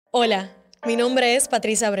Hola, mi nombre es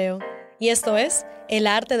Patricia y esto es El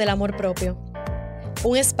Arte del Amor Propio.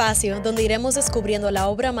 Un espacio donde iremos descubriendo la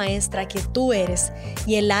obra maestra que tú eres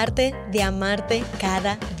y el arte de amarte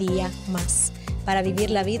cada día más para vivir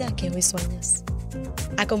la vida que hoy sueñas.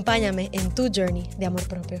 Acompáñame en tu journey de amor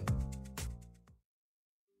propio.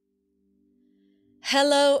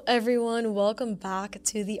 Hello everyone, welcome back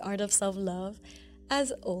to the Art of Self-Love.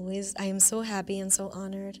 As always, I am so happy and so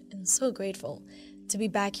honored and so grateful to be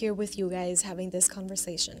back here with you guys having this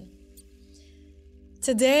conversation.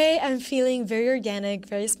 Today, I'm feeling very organic,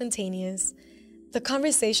 very spontaneous. The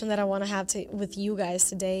conversation that I want to have with you guys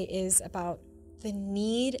today is about the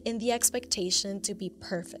need and the expectation to be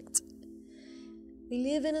perfect. We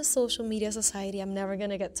live in a social media society. I'm never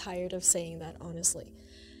going to get tired of saying that, honestly.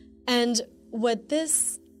 And what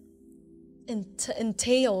this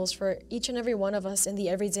entails for each and every one of us in the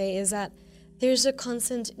everyday is that there's a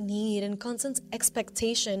constant need and constant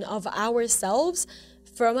expectation of ourselves,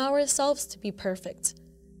 from ourselves, to be perfect.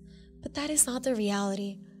 But that is not the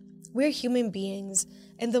reality. We're human beings,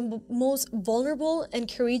 and the most vulnerable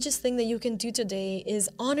and courageous thing that you can do today is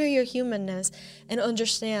honor your humanness and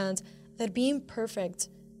understand that being perfect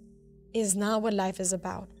is not what life is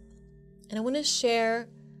about. And I want to share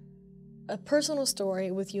a personal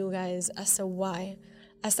story with you guys as to why,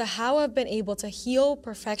 as to how I've been able to heal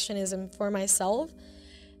perfectionism for myself.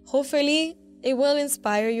 Hopefully, it will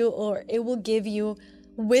inspire you or it will give you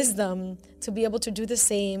wisdom to be able to do the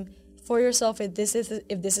same for yourself if this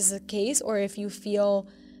is the case, or if you feel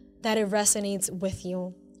that it resonates with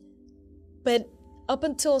you. But up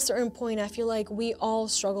until a certain point, I feel like we all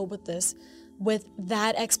struggle with this, with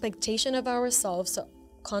that expectation of ourselves to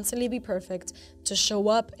constantly be perfect, to show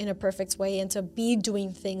up in a perfect way, and to be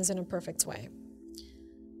doing things in a perfect way.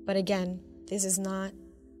 But again, this is not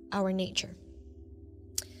our nature.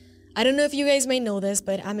 I don't know if you guys may know this,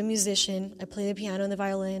 but I'm a musician. I play the piano and the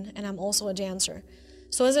violin, and I'm also a dancer.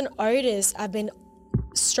 So as an artist, I've been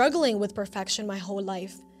struggling with perfection my whole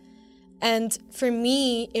life. And for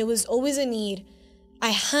me, it was always a need. I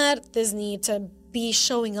had this need to be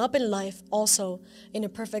showing up in life also in a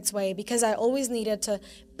perfect way, because I always needed to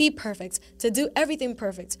be perfect, to do everything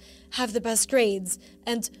perfect, have the best grades,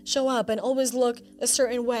 and show up and always look a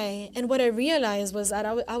certain way. And what I realized was that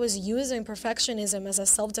I was using perfectionism as a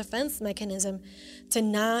self-defense mechanism to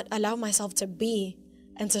not allow myself to be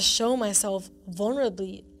and to show myself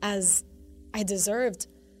vulnerably as I deserved.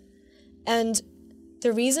 And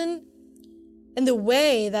the reason and the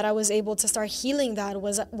way that I was able to start healing that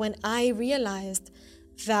was when I realized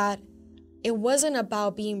that it wasn't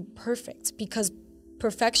about being perfect, because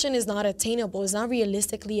perfection is not attainable, it's not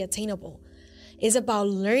realistically attainable. It's about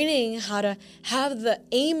learning how to have the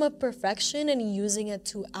aim of perfection and using it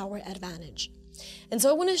to our advantage. And so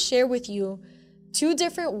I want to share with you 2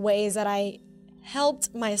 different ways that I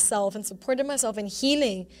helped myself and supported myself in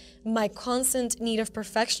healing my constant need of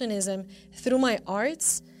perfectionism through my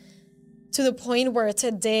arts, to the point where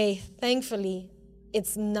today, thankfully,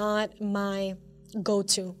 it's not my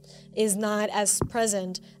go-to, is not as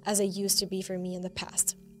present as it used to be for me in the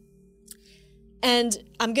past. And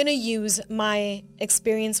I'm gonna use my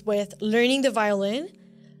experience with learning the violin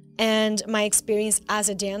and my experience as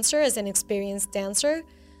a dancer, as an experienced dancer,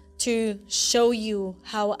 to show you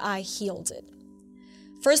how I healed it.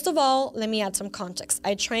 First of all, let me add some context.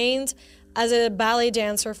 I trained as a ballet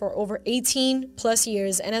dancer for over 18 plus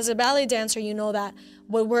years. And as a ballet dancer, you know that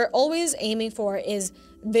what we're always aiming for is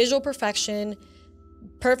visual perfection,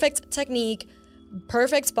 perfect technique,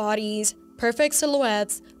 perfect bodies, perfect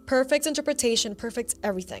silhouettes, perfect interpretation, perfect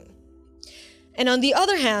everything. And on the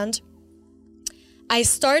other hand, I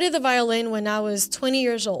started the violin when I was 20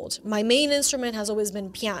 years old. My main instrument has always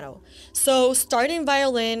been piano. So starting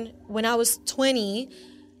violin when I was 20,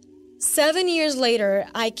 7 years later,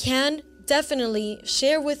 I can definitely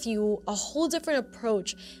share with you a whole different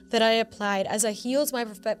approach that I applied as I healed my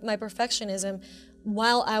perfectionism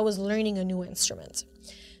while I was learning a new instrument.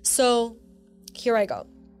 So here I go.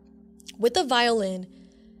 With the violin,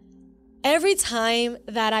 every time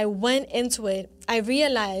that I went into it, I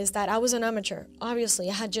realized that I was an amateur. Obviously,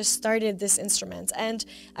 I had just started this instrument, and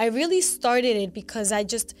I really started it because I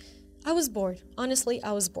was bored. Honestly,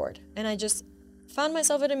 I was bored, and I just found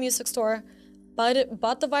myself at a music store,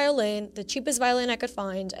 bought the violin, the cheapest violin I could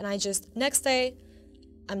find, and next day,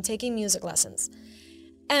 I'm taking music lessons.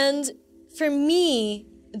 And for me,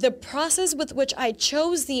 the process with which I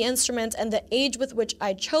chose the instrument and the age with which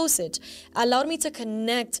I chose it allowed me to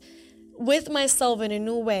connect with myself in a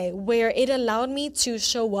new way, where it allowed me to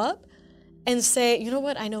show up and say, you know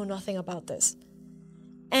what, I know nothing about this.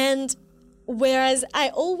 And whereas I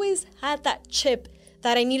always had that chip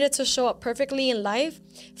that I needed to show up perfectly in life,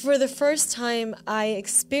 for the first time, I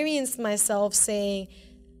experienced myself saying,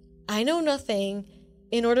 I know nothing.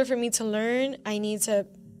 In order for me to learn, I need to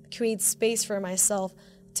create space for myself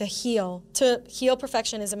to heal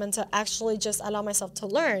perfectionism and to actually just allow myself to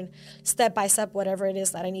learn step by step whatever it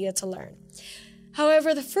is that I needed to learn.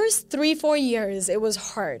 However, the first 3-4 years, it was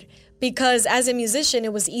hard because as a musician,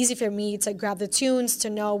 it was easy for me to grab the tunes, to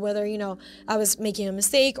know whether, I was making a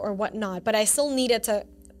mistake or whatnot, but I still needed to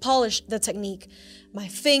polish the technique. My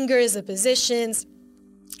fingers, the positions.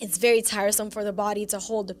 It's very tiresome for the body to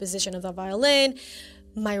hold the position of the violin,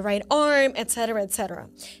 my right arm, etc., etc.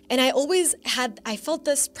 And I felt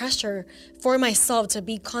this pressure for myself to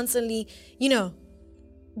be constantly,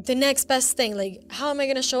 the next best thing. Like, how am I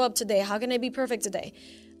going to show up today? How can I be perfect today?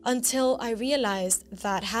 Until I realized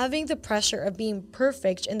that having the pressure of being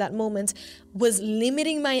perfect in that moment was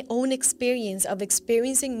limiting my own experience of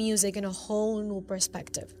experiencing music in a whole new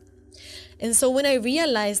perspective. And so when I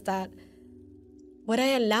realized that, what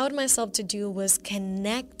I allowed myself to do was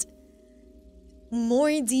connect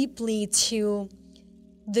more deeply to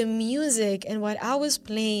the music and what I was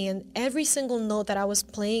playing and every single note that I was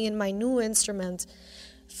playing in my new instrument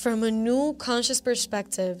from a new conscious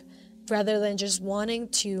perspective, rather than just wanting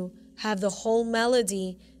to have the whole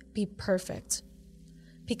melody be perfect.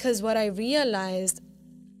 Because what I realized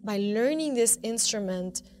by learning this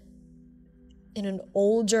instrument in an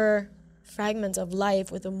older fragment of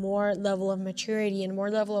life with a more level of maturity and more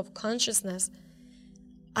level of consciousness,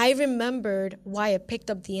 I remembered why I picked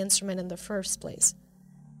up the instrument in the first place.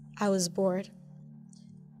 I was bored.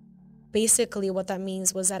 Basically, what that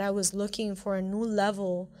means was that I was looking for a new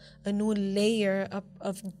level, a new layer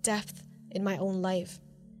of depth in my own life.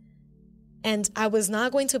 And I was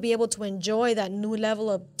not going to be able to enjoy that new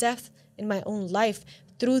level of depth in my own life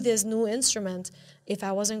through this new instrument if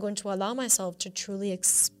I wasn't going to allow myself to truly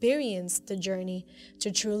experience the journey,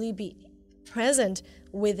 to truly be present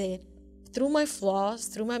with it through my flaws,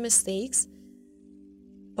 through my mistakes,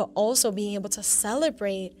 but also being able to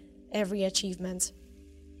celebrate every achievement.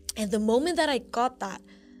 And the moment that I got that,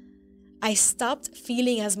 I stopped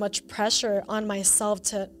feeling as much pressure on myself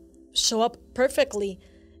to show up perfectly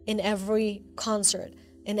in every concert,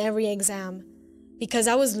 in every exam, because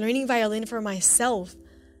I was learning violin for myself,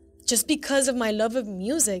 just because of my love of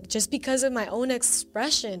music, just because of my own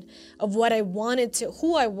expression of what I wanted to,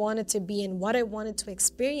 who I wanted to be, and what I wanted to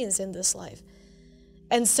experience in this life.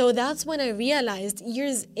 And so that's when I realized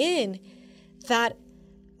years in that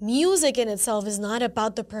music in itself is not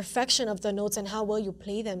about the perfection of the notes and how well you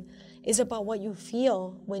play them. It's about what you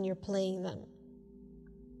feel when you're playing them.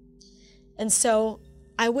 And so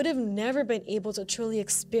I would have never been able to truly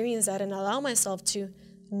experience that and allow myself to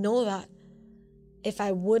know that if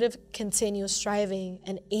I would have continued striving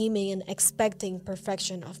and aiming and expecting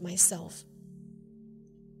perfection of myself.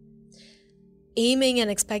 Aiming and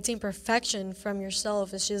expecting perfection from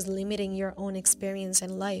yourself is just limiting your own experience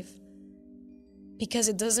in life, because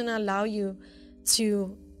it doesn't allow you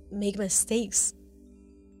to make mistakes.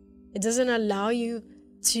 It doesn't allow you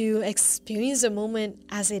to experience the moment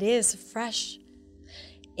as it is, fresh.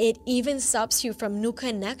 It even stops you from new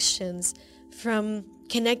connections, from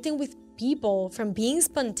connecting with people, from being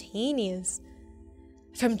spontaneous,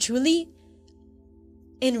 from truly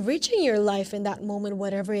enriching your life in that moment,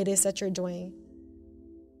 whatever it is that you're doing.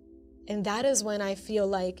 And that is when I feel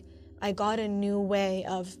like I got a new way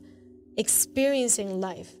of experiencing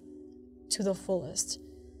life to the fullest,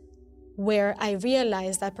 where I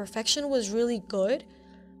realized that perfection was really good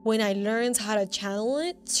when I learned how to channel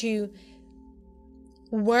it to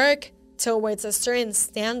work towards a certain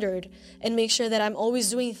standard and make sure that I'm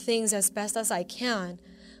always doing things as best as I can,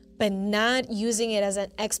 but not using it as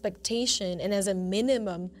an expectation and as a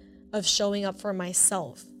minimum of showing up for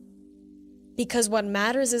myself. Because what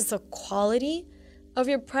matters is the quality of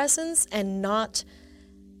your presence and not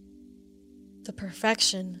the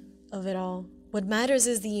perfection of it all. What matters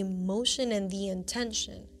is the emotion and the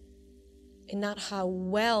intention, and not how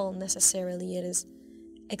well necessarily it is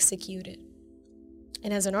executed.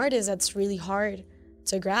 And as an artist, that's really hard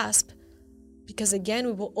to grasp, because again,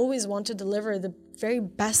 we will always want to deliver the very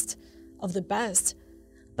best of the best,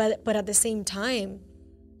 but at the same time,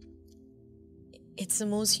 it's the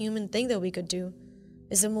most human thing that we could do.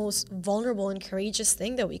 It's the most vulnerable and courageous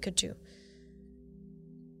thing that we could do.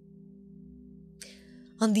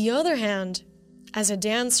 On the other hand, as a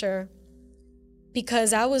dancer,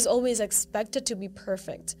 because I was always expected to be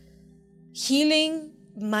perfect, healing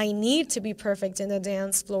my need to be perfect in the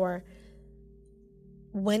dance floor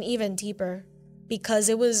went even deeper, because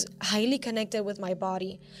it was highly connected with my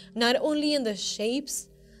body, not only in the shapes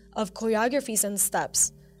of choreographies and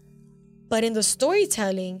steps. But in the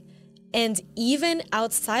storytelling, and even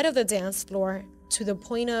outside of the dance floor, to the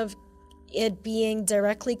point of it being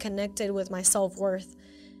directly connected with my self-worth,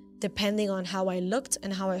 depending on how I looked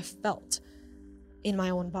and how I felt in my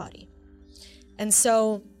own body. And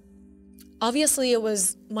so, obviously, it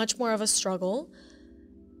was much more of a struggle,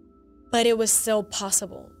 but it was still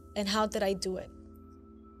possible. And how did I do it?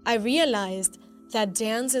 I realized that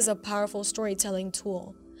dance is a powerful storytelling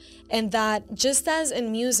tool, and that just as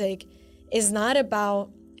in music is not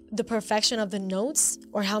about the perfection of the notes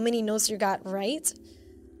or how many notes you got right,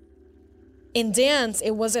 in dance,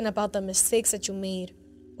 it wasn't about the mistakes that you made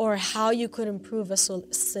or how you could improve a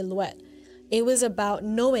silhouette. It was about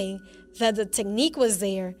knowing that the technique was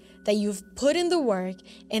there, that you've put in the work,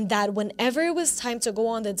 and that whenever it was time to go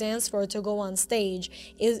on the dance floor, to go on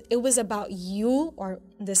stage, it was about you, or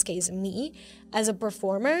in this case, me, as a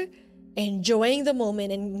performer, enjoying the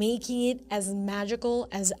moment and making it as magical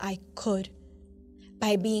as I could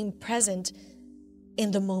by being present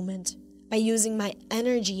in the moment, by using my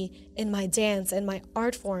energy in my dance and my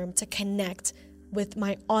art form to connect with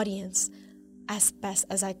my audience as best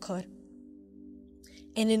as I could.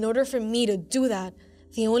 And in order for me to do that,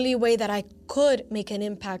 the only way that I could make an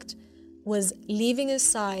impact was leaving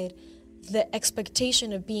aside the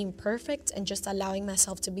expectation of being perfect and just allowing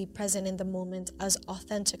myself to be present in the moment as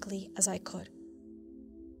authentically as I could.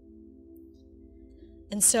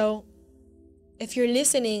 And so, if you're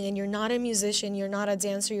listening and you're not a musician, you're not a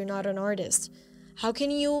dancer, you're not an artist, how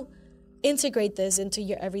can you integrate this into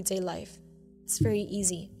your everyday life? It's very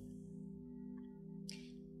easy.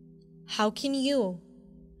 How can you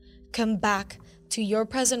come back to your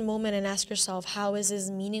present moment and ask yourself, how is this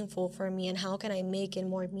meaningful for me, and how can I make it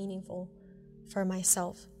more meaningful for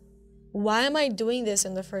myself? Why am I doing this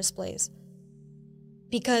in the first place?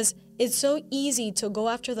 Because it's so easy to go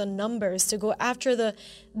after the numbers, to go after the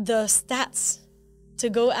stats, to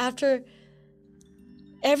go after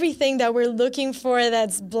everything that we're looking for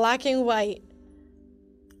that's black and white,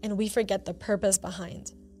 and we forget the purpose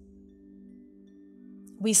behind.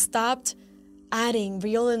 We stopped adding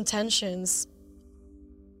real intentions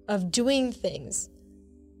of doing things.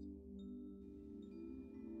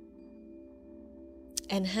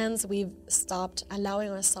 And hence we've stopped allowing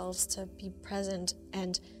ourselves to be present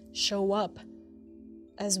and show up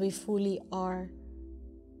as we fully are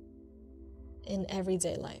in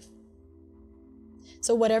everyday life.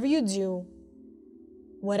 So whatever you do,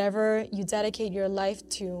 whatever you dedicate your life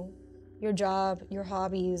to, your job, your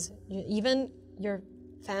hobbies, even your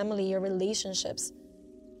family, your relationships,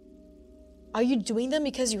 are you doing them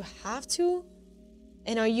because you have to?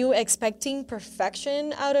 And are you expecting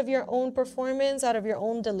perfection out of your own performance, out of your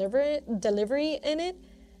own delivery in it?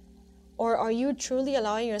 Or are you truly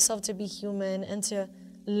allowing yourself to be human and to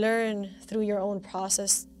learn through your own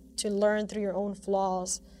process, to learn through your own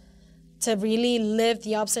flaws, to really live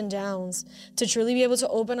the ups and downs, to truly be able to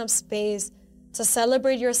open up space, to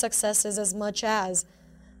celebrate your successes as much as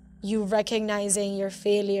you recognizing your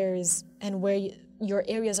failures and where your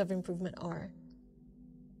areas of improvement are?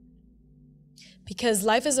 Because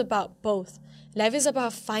life is about both. Life is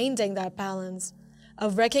about finding that balance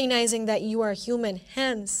of recognizing that you are human,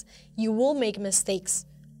 hence you will make mistakes,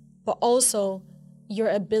 but also your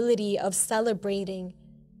ability of celebrating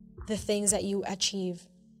the things that you achieve.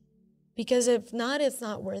 Because if not, it's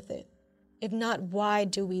not worth it. If not, why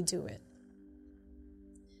do we do it?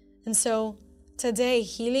 And so today,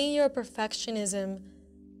 healing your perfectionism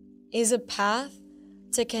is a path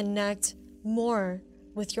to connect more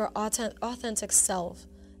with your authentic self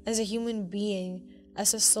as a human being,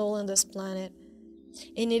 as a soul on this planet.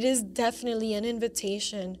 And it is definitely an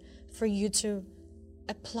invitation for you to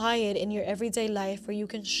apply it in your everyday life, where you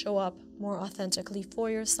can show up more authentically for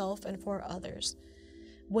yourself and for others.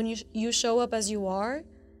 When you show up as you are,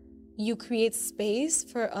 you create space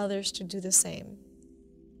for others to do the same.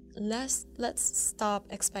 Let's stop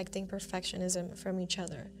expecting perfectionism from each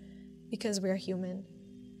other, because we're human.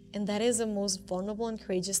 And that is the most vulnerable and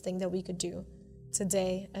courageous thing that we could do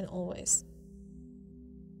today and always.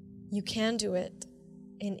 You can do it,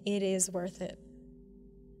 and it is worth it.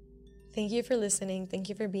 Thank you for listening. Thank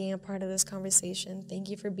you for being a part of this conversation. Thank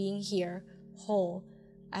you for being here, whole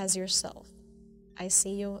as yourself. I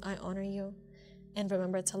see you, I honor you. And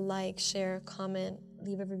remember to like, share, comment,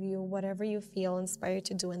 leave a review, whatever you feel inspired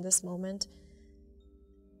to do in this moment.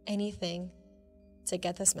 Anything to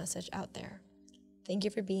get this message out there. Thank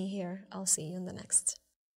you for being here. I'll see you in the next.